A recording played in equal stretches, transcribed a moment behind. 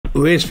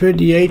Race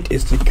 38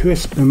 is the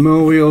Chris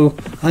Memorial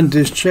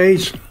Hunters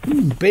Chase.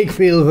 Big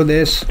field for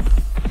this.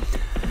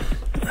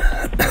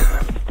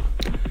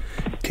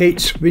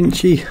 Kate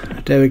Vinci,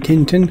 Derek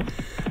Hinton,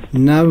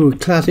 now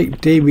Classic,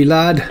 Davy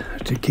Ladd,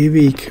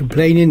 Takivi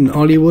Complaining,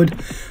 Hollywood,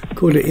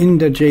 Coda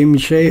Inda,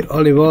 James Shea,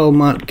 Oliver,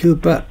 Matt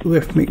Cooper,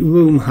 Rhythmic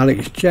Room,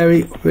 Alex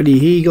Cherry, Freddie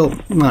Eagle,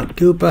 Matt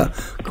Cooper,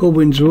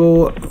 Cobin's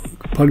Roar,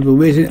 Possible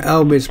Racing,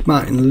 Elvis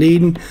Martin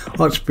Leading,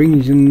 Hot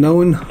Springs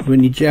Unknown,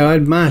 Vinnie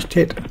Gerard,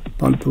 Masthead,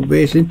 Possible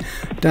Racing,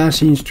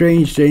 Dancing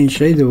Strange, James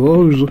Shea, The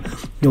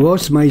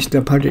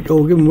Rosemeister, Patrick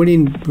Hogan,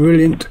 Winning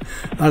Brilliant,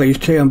 Alex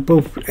Cherry, and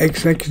both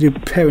Executive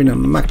Perrin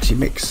and Maxi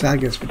Mix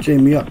Sagas for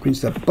Jamie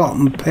Hopkins, the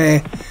bottom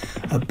pair.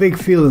 A big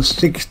field of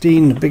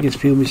 16, the biggest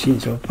field we've seen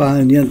so far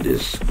in the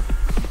Hunters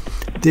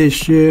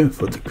this year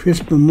for the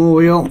Chris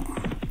Memorial.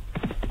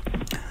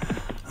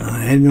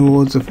 Heading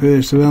towards the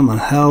first round, and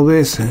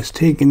Elvis has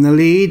taken the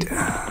lead.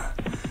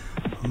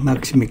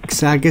 Maxi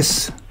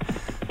Mixagas.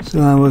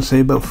 So I would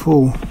say about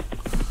 4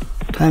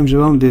 times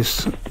around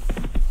this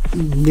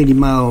nearly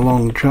mile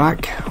long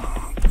track.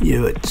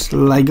 Here it's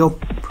Lego.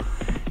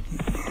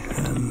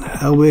 And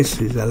Elvis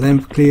is a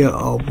length clear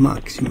of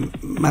Maxi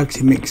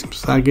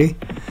Mixagas.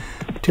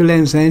 2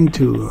 lengths then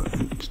to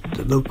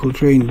the local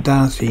train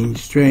Dancing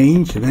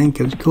Strange, and then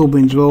comes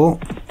Cobin's Roar.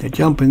 They're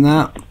jumping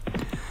that,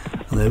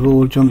 and they've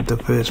all jumped the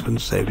first one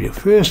safely.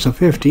 First of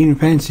 15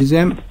 fences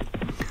them.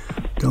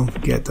 Don't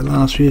forget the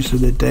last race of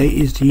the day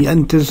is the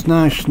Hunters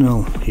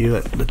National here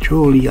at the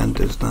Chorley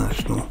Hunters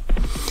National.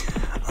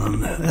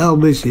 And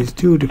Elvis is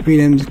 2 to 3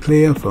 lengths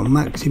clear for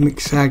Maxi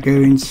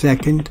Mixaga in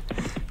second,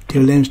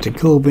 2 lengths to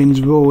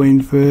Cobin's Roar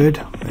in third.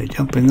 They're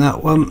jumping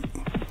that one.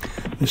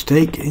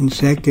 Mistake in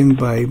second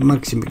by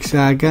Maxi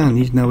Mixaga, and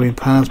he's now been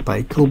passed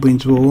by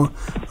Cobin's Roar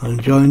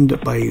and joined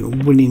by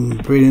Winning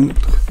Brilliant.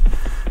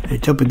 They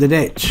jump in the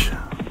ditch.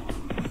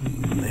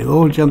 They've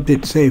all jumped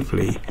it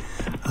safely,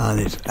 and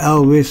it's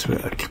Elvis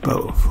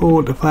about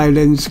 4 to 5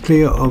 lengths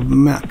clear of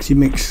Maxi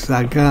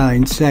Mixaga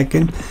in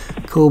second,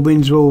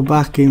 Cobin's Roar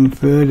back in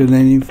third, and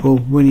then in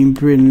fourth Winning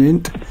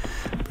Brilliant.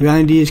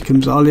 Behind these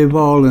comes Olive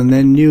All, and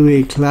then New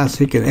Year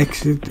Classic and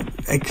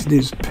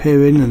Exodus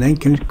Perrin, and then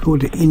comes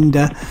Coda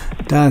Inda,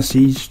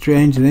 Darcy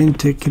Strange, and then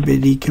to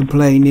Kibidi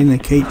Complaining,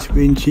 and Kate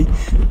Vinci,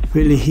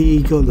 Philly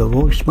Eagle, the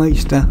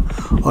Rosemeister,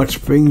 Hot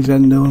Springs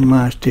Unknown,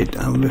 Masthead,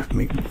 and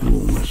Rhythmic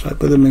Room. So I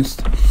could have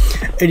missed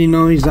any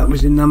noise that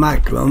was in the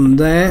background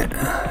there.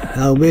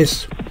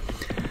 Elvis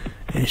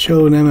is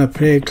showing them a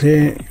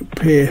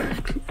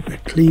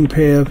clean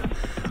pair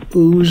of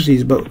ooze.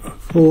 He's about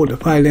 4 to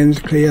 5 lengths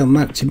clear of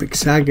Maxi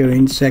Mixaga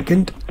in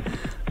second,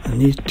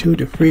 and he's 2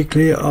 to 3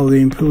 clear of the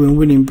improving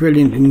Winning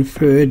Brilliant in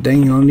third.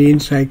 Then on the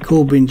inside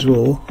Cobin's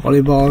Roar,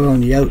 Oliver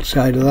on the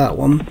outside of that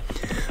one,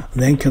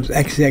 and then comes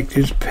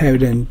Executives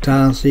Perrin,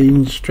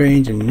 Dancing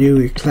Strange, and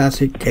New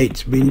Classic Kate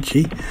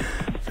Vinci,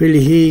 Philly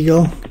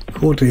Eagle,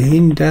 Quarter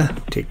Hinder,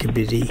 Take a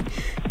Busy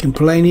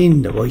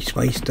Complaining, the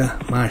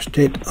Voicemeister,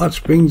 Masthead, Hot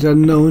Springs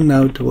Unknown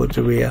now towards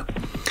the rear,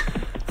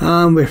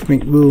 and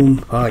Rhythmic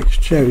Room, Alex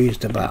Cherry is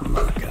the back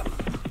marker.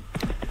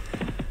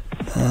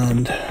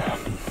 And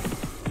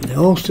they're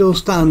all still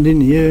standing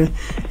here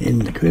in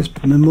the Chris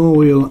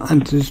Memorial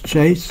Hunters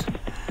Chase.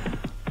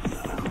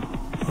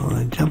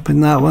 Jumping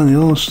that one, they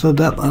all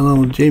stood up.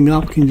 Although Jamie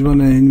Hopkins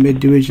running in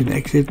mid-division,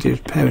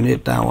 Executive Perrin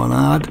hit that one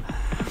hard.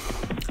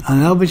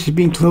 And Elvis has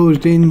been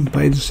closed in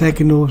by the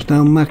second horse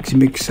now, Maxi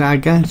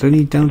Mixaga. It's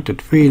only down to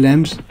 3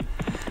 lengths.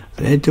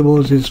 They head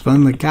towards this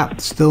one. The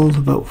gap still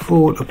about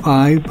 4 to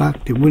 5.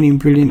 Back to Winning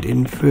Brilliant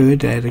in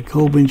third. The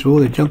Cobin's Roar,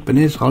 they're jumping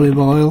this. Olive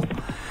Oil.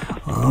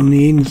 On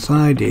the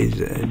inside is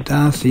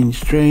Dancing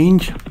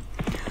Strange.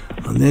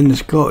 And then the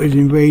Scottish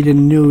Invader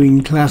New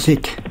England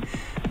Classic.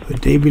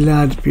 With Davy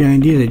Ladd's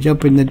behind here. They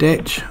jump in the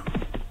ditch.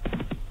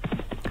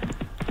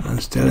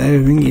 And still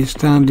everything is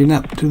standing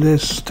up to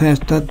this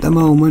test at the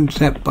moment,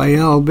 except by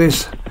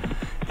Elvis.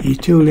 He's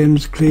 2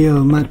 limbs clear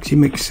of Maxi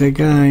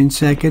Mixaga in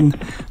second.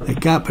 The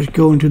gap is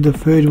going to the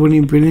third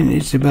Winning Brilliant.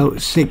 It's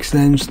about 6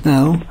 lengths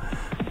now.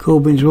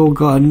 Cobin's Roar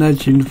got a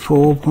nudge in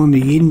fourth. On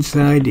the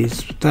inside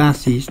is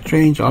Darcy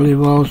Strange.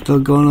 Oliver still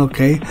going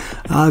okay,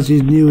 as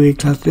is New Year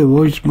Classic.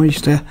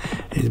 Voicemeister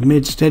is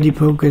mid steady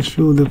progress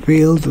through the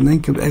field, and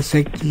then comes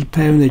Executive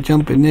Perrin. They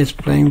jump in this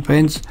flame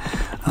fence,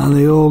 and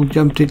they all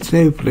jumped it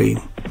safely.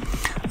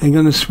 They're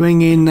going to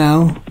swing in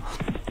now,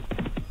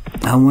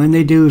 and when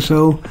they do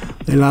so,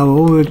 they'll have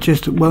over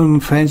just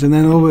one fence and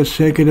then over a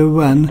circular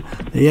run.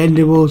 They end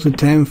towards the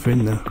 10th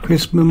in the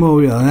Chris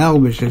Memorial, and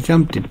Elvis has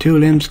jumped it 2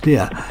 limbs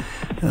clear.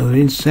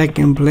 In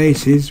second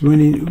place is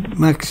Winning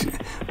Maxi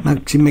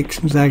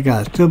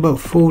Mixaga. Still about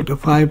 4 to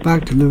 5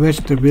 back to the rest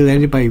of the field,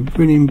 headed by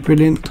Winning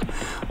Brilliant,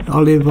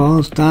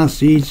 Oliver,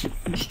 Darcy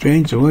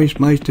Strange,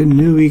 Voicemeister,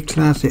 New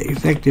Classic,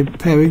 Executive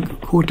Perrin,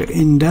 Quarter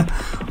Inda,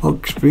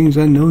 Hot Springs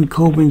Unknown,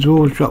 Cobin's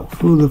Roar dropped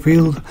through the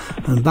field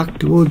and back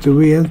towards the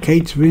rear.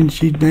 Kate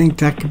Vinci, then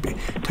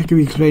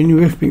Takumi Crane,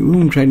 Rhythmic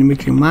Room trying to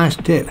make a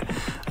Masthead.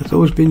 Has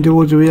always been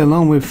towards the rear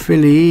along with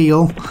Philly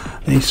Eagle.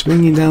 They're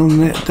swinging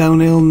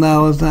downhill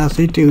now as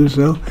they do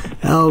so.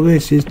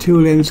 Elvis is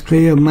 2 lengths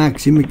clear of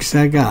Maxime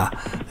Saga.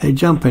 They're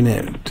jumping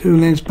it. 2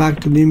 lengths back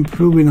to the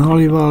improving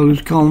Hollywood,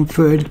 who's gone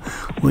third.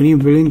 Winning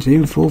Brilliant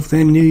in fourth.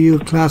 Then New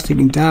York Classic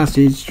and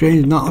Darcy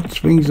Strange Not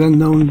Springs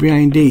Unknown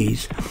behind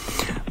these.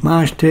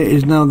 Marsh Tate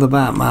is now the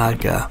back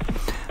marker.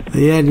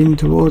 They're heading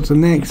towards the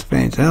next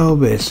fence.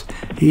 Elvis,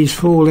 he's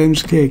 4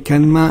 lengths clear.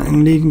 Can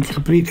Martin lead and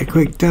complete a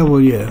quick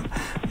W?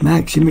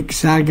 Maxime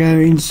Saga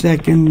in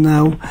second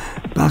now.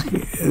 Back,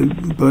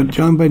 but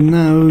John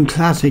Bednar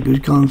Classic who's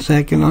gone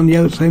second. On the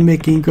outside,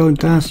 making go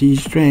Darcy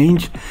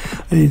Strange.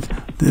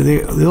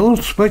 They're all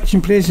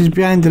switching places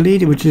behind the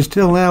leader, which is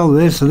still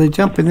Elvis. So they're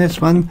jumping this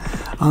one,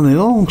 and they're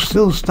all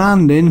still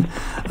standing,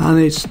 and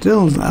it's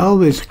still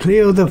Elvis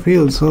clear of the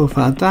field so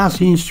far.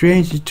 Darcy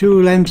Strange is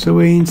 2 lengths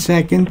away in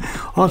second.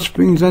 Hot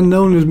Springs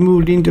Unknown has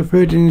moved into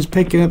third and is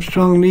picking up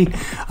strongly,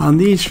 and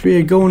these 3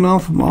 are going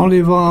off from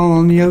Oliver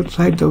on the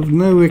outside of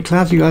Nowhere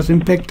Classic has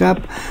been picked up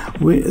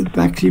with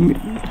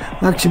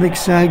Maxime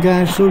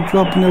Saga still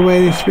dropping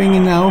away. They're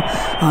swinging now,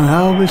 and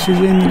Elvis is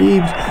in the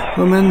lead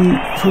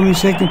from his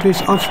second place.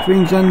 Hot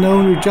Springs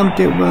Unknown, who jumped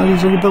it well.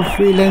 He's only about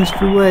 3 lengths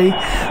away,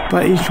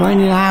 but he's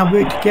finding it hard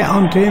work to get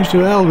on terms to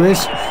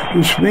Elvis,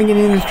 who's swinging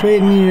in the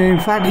straight. And in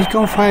fact, he's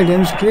gone 5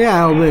 lengths clear.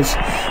 Elvis,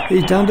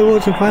 he's down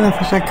towards the final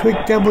for a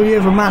quick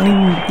W for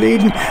Matlin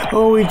leading.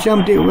 Oh, he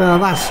jumped it well.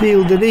 That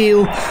sealed the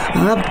deal,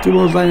 and up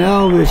towards line.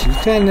 Elvis is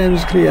 10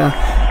 lengths clear,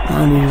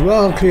 and he's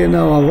well clear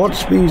now of Hot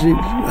Springs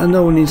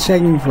Unknown in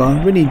second for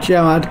Vinnie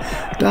Gerard.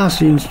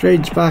 Darcy and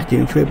Straight's back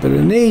in fifth, but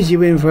an easy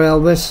win for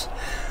Elvis,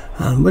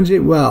 and wins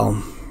it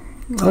well.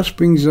 Hot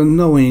Springs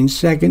Unknown in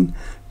second.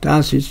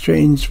 Darcy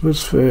Strange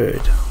was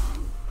third.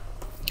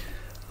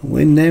 A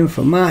win then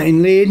for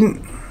Martin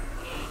Leading.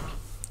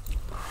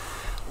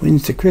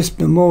 Wins the Chris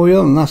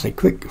Memorial, and that's a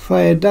quick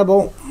fire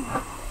double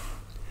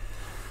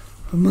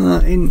for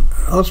Martin.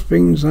 Hot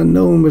Springs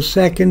Unknown was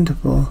second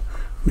for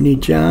Winnie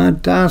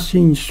Gerard.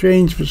 Darcy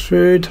Strange was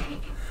third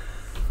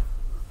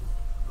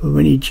for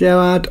Winnie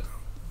Gerard.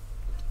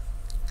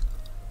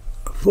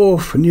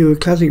 Fourth for New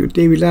Classic with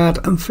David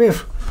Ladd, and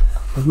fifth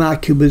with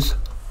Mark Cuba's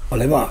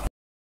Oliver.